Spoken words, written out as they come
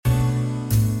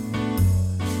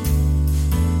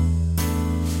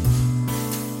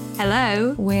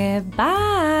Hello. We're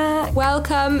back.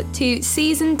 Welcome to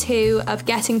Season 2 of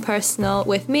Getting Personal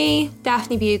with me,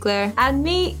 Daphne Bugler. And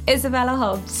me, Isabella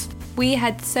Hobbs. We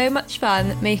had so much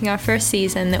fun making our first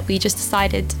season that we just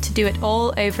decided to do it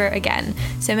all over again.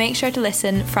 So make sure to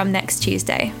listen from next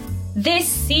Tuesday. This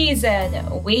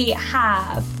season, we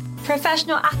have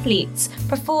professional athletes,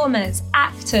 performers,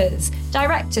 actors,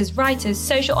 directors, writers,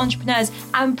 social entrepreneurs,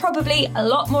 and probably a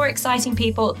lot more exciting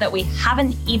people that we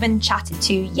haven't even chatted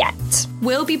to yet.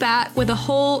 We'll be back with a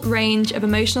whole range of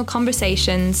emotional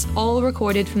conversations, all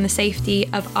recorded from the safety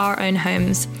of our own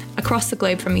homes, across the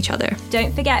globe from each other.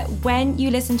 Don't forget, when you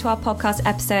listen to our podcast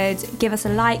episodes, give us a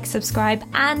like, subscribe,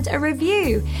 and a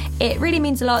review. It really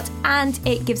means a lot, and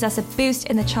it gives us a boost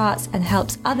in the charts and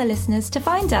helps other listeners to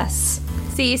find us.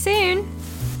 See you soon.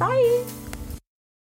 Bye.